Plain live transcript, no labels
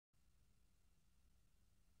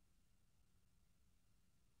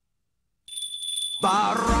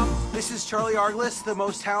This is Charlie Arglist, the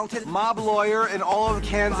most talented mob lawyer in all of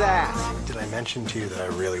Kansas. Did I mention to you that I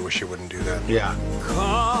really wish you wouldn't do that? Yeah.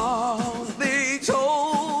 They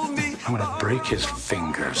told me I'm gonna break his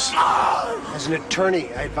fingers. As an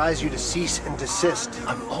attorney, I advise you to cease and desist.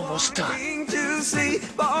 I'm almost done. to see.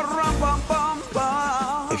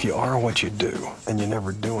 If you are what you do, and you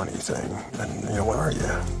never do anything, then, what are you?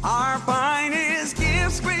 Our finest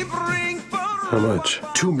gifts we bring. How much?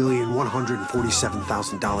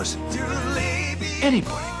 $2,147,000.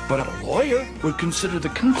 Anybody but a lawyer would consider the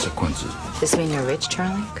consequences. Does this mean you're rich,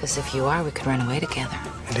 Charlie? Because if you are, we could run away together.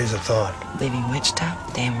 It is a thought. Leaving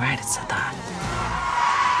Wichita? Damn right it's a thought.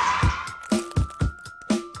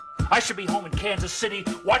 I should be home in Kansas City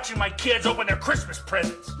watching my kids open their Christmas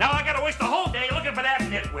presents. Now I gotta waste the whole day looking for that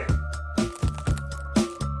nitwit.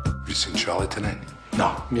 You seen Charlie tonight?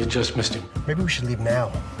 No, you just missed him. Maybe we should leave now.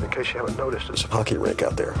 In case you haven't noticed, there's a hockey rink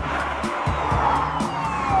out there.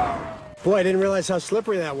 Boy, I didn't realize how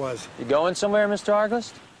slippery that was. You going somewhere, Mr.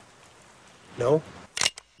 Arglist? No?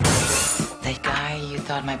 That guy you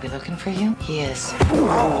thought might be looking for you? He is.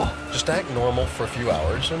 Just act normal for a few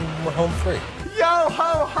hours and we're home free. Yo,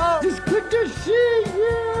 ho, ho! It's good to see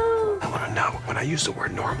you! I want to know, when I use the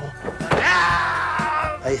word normal,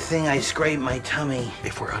 I think I scraped my tummy.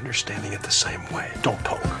 if we're understanding it the same way. Don't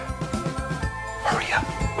poke. Hurry up.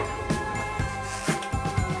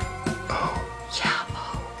 Oh. Yeah,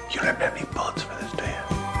 Mo. You don't have any bullets for this, do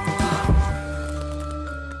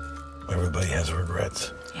you? Everybody has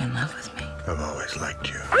regrets. You're in love with me. I've always liked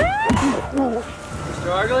you.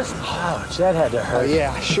 Mr. Arglist? Ouch, that had to hurt. Oh,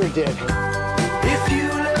 yeah, I sure did. If you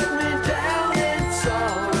let me down, it's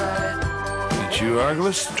alright. That you,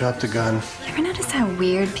 Arglist? Drop the gun. You ever notice how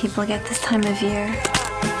weird people get this time of year?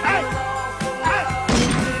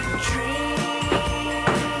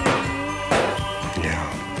 Yeah.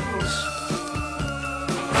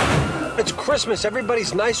 It's Christmas.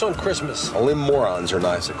 Everybody's nice on Christmas. Only morons are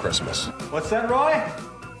nice at Christmas. What's that, Roy?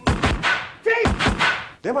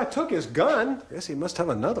 Damn, I took his gun. Guess he must have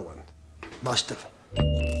another one. Must have.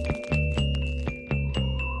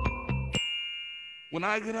 When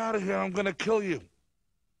I get out of here, I'm gonna kill you.